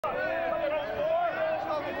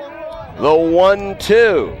The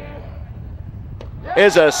 1-2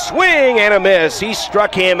 is a swing and a miss. He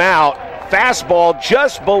struck him out. Fastball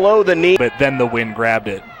just below the knee. But then the wind grabbed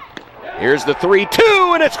it. Here's the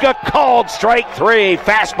 3-2, and it's got called strike three.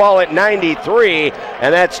 Fastball at 93,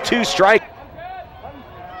 and that's two strikes.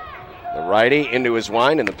 The righty into his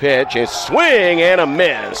wind, and the pitch is swing and a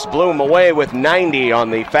miss. Blew him away with 90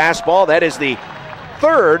 on the fastball. That is the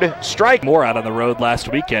third strike. More out on the road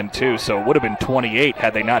last weekend, too, so it would have been 28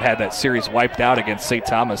 had they not had that series wiped out against St.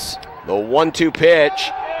 Thomas. The 1-2 pitch.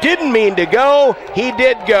 Didn't mean to go. He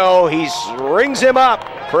did go. He rings him up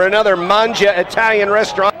for another Mangia Italian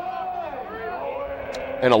restaurant.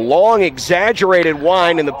 And a long, exaggerated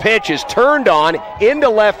wind, and the pitch is turned on into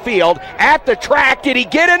left field at the track. Did he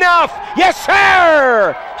get enough? Yes,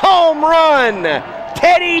 sir! Home run!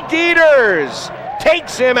 Teddy Dieters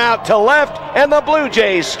takes him out to left, and the Blue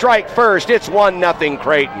Jays strike first. It's 1-0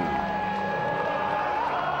 Creighton.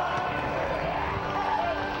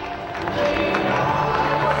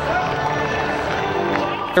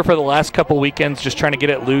 For the last couple weekends, just trying to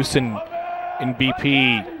get it loose in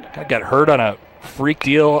BP. Got hurt on a freak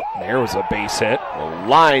deal. There was a base hit. A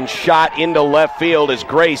line shot into left field as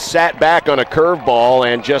Grace sat back on a curveball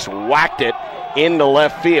and just whacked it into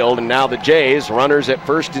left field. And now the Jays, runners at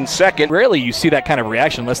first and second. Rarely you see that kind of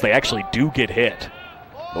reaction unless they actually do get hit.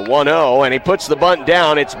 The 1-0, and he puts the bunt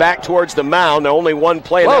down. It's back towards the mound. Only one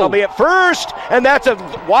play. That'll be at first, and that's a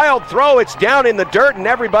wild throw. It's down in the dirt, and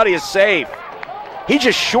everybody is safe. He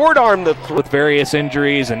just short-armed the throw. With various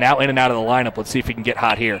injuries and now in and out of the lineup. Let's see if he can get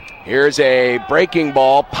hot here. Here's a breaking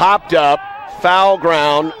ball, popped up, foul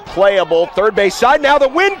ground, playable, third base side. Now the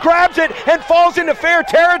wind grabs it and falls into fair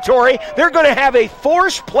territory. They're going to have a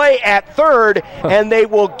force play at third, and they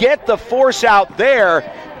will get the force out there.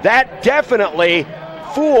 That definitely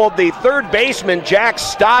fooled the third baseman, Jack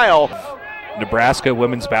Stile. Nebraska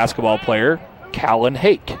women's basketball player, Callan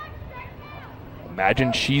Hake.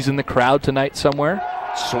 Imagine she's in the crowd tonight somewhere.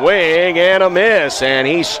 Swing and a miss, and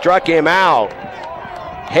he struck him out.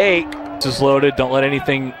 Hake. This is loaded. Don't let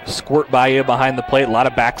anything squirt by you behind the plate. A lot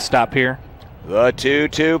of backstop here. The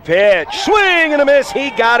 2-2 pitch. Swing and a miss.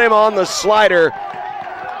 He got him on the slider.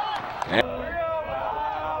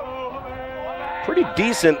 Pretty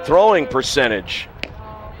decent throwing percentage.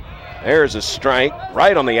 There's a strike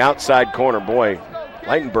right on the outside corner. Boy,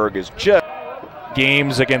 Leitenberg is just...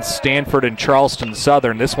 Games against Stanford and Charleston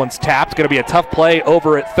Southern. This one's tapped. Going to be a tough play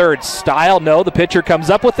over at third. Stile, no. The pitcher comes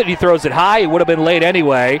up with it. He throws it high. He would have been late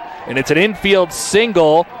anyway. And it's an infield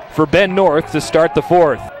single for Ben North to start the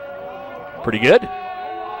fourth. Pretty good.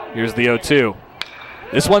 Here's the 0-2.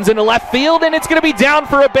 This one's into left field, and it's going to be down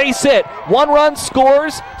for a base hit. One run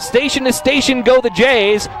scores. Station to station go the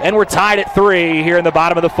Jays, and we're tied at 3 here in the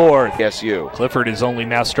bottom of the fourth. NDSU. Clifford has only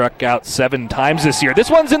now struck out 7 times this year. This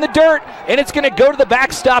one's in the dirt, and it's going to go to the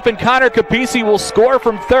backstop, and Connor Capisi will score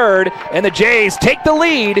from third, and the Jays take the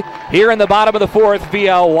lead here in the bottom of the fourth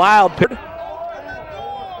via a wild pitch.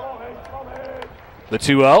 The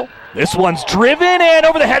 2-0. This one's driven and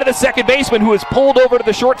over the head of the second baseman, who is pulled over to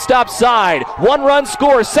the shortstop side. 1 run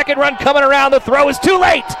scores, second run coming around. The throw is too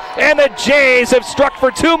late, and the Jays have struck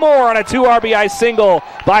for 2 more on a 2 RBI single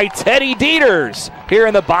by Teddy Dieters here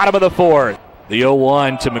in the bottom of the fourth. The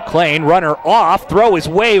 0-1 to McLean, runner off, throw is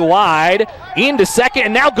way wide, into second,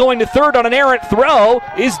 and now going to third on an errant throw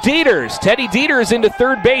is Dieters. Teddy Dieters into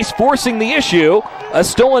third base, forcing the issue. A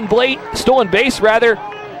stolen base.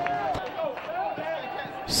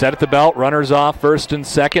 Set at the belt, runners off first and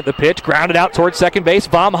second. The pitch grounded out towards second base.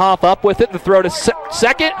 Baumhoff up with it. The throw to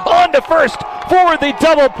second, on to first for the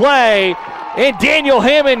double play. And Daniel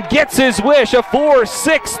Hammond gets his wish, a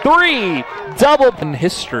 4-6-3 double in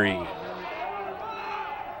history.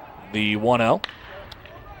 The 1-0.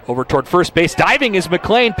 Over toward first base, diving is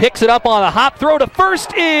McLean, picks it up on a hop. Throw to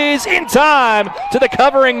first is in time to the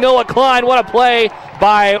covering Noah Klein. What a play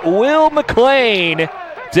by Will McLean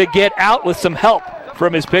to get out with some help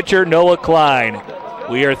from his pitcher, Noah Klein.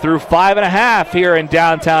 We are through 5.5 here in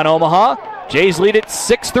downtown Omaha. Jays lead it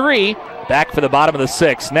 6-3. Back for the bottom of the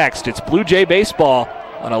 6th. Next, it's Blue Jay baseball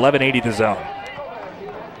on 1180 The Zone.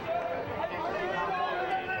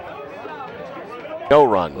 No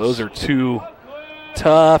runs. Those are 2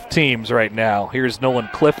 tough teams right now. Here's Nolan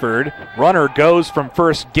Clifford. Runner goes from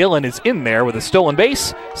first. Gillen is in there with a stolen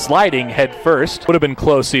base, sliding head first. Would have been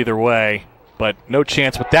close either way, but no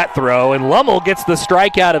chance with that throw. And Lummel gets the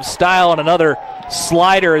strikeout of Stile on another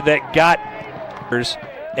slider that got.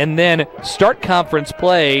 And then start conference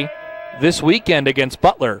play this weekend against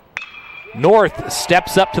Butler. North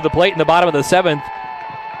steps up to the plate in the bottom of the 7th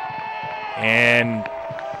and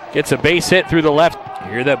gets a base hit through the left.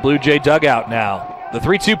 You hear that Blue Jay dugout now. The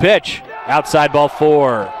 3-2 pitch. Outside ball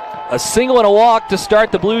 4. A single and a walk to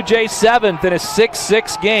start the Blue Jays 7th in a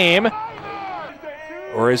 6-6 game.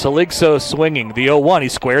 Or is Haligso swinging? The 0-1. He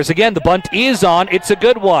squares again. The bunt is on. It's a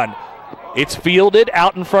good one. It's fielded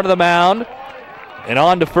out in front of the mound. And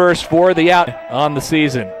on to first for the out on the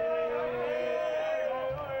season.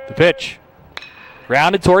 The pitch.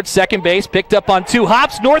 Grounded towards second base. Picked up on 2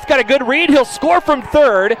 hops. North got a good read. He'll score from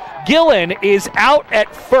third. Gillen is out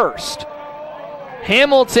at first.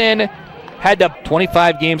 Hamilton had a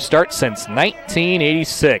 25-game start since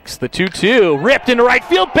 1986. The 2-2 ripped into right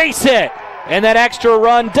field, base hit. And that extra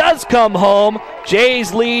run does come home.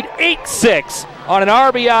 Jays lead 8-6 on an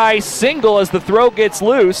RBI single as the throw gets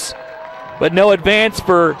loose. But no advance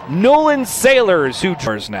for Nolan Sailors, who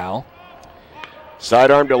now.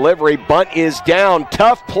 Sidearm delivery, bunt is down,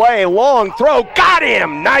 tough play, long throw, got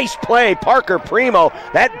him! Nice play, Parker Primo.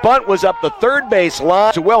 That bunt was up the third base line.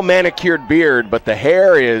 It's a well-manicured beard, but the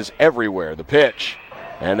hair is everywhere. The pitch.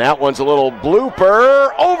 And that one's a little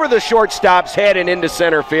blooper over the shortstop's head and into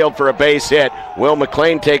center field for a base hit. Will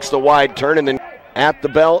McLean takes the wide turn, and then at the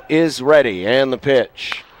bell is ready, and the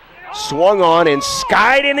pitch. Swung on and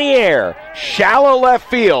skied in the air. Shallow left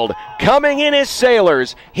field. Coming in is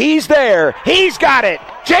Sailors. He's there. He's got it.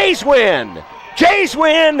 Jays win. Jays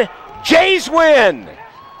win. Jays win.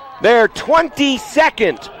 Their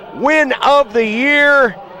 22nd win of the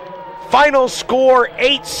year. Final score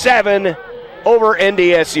 8-7 over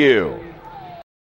NDSU.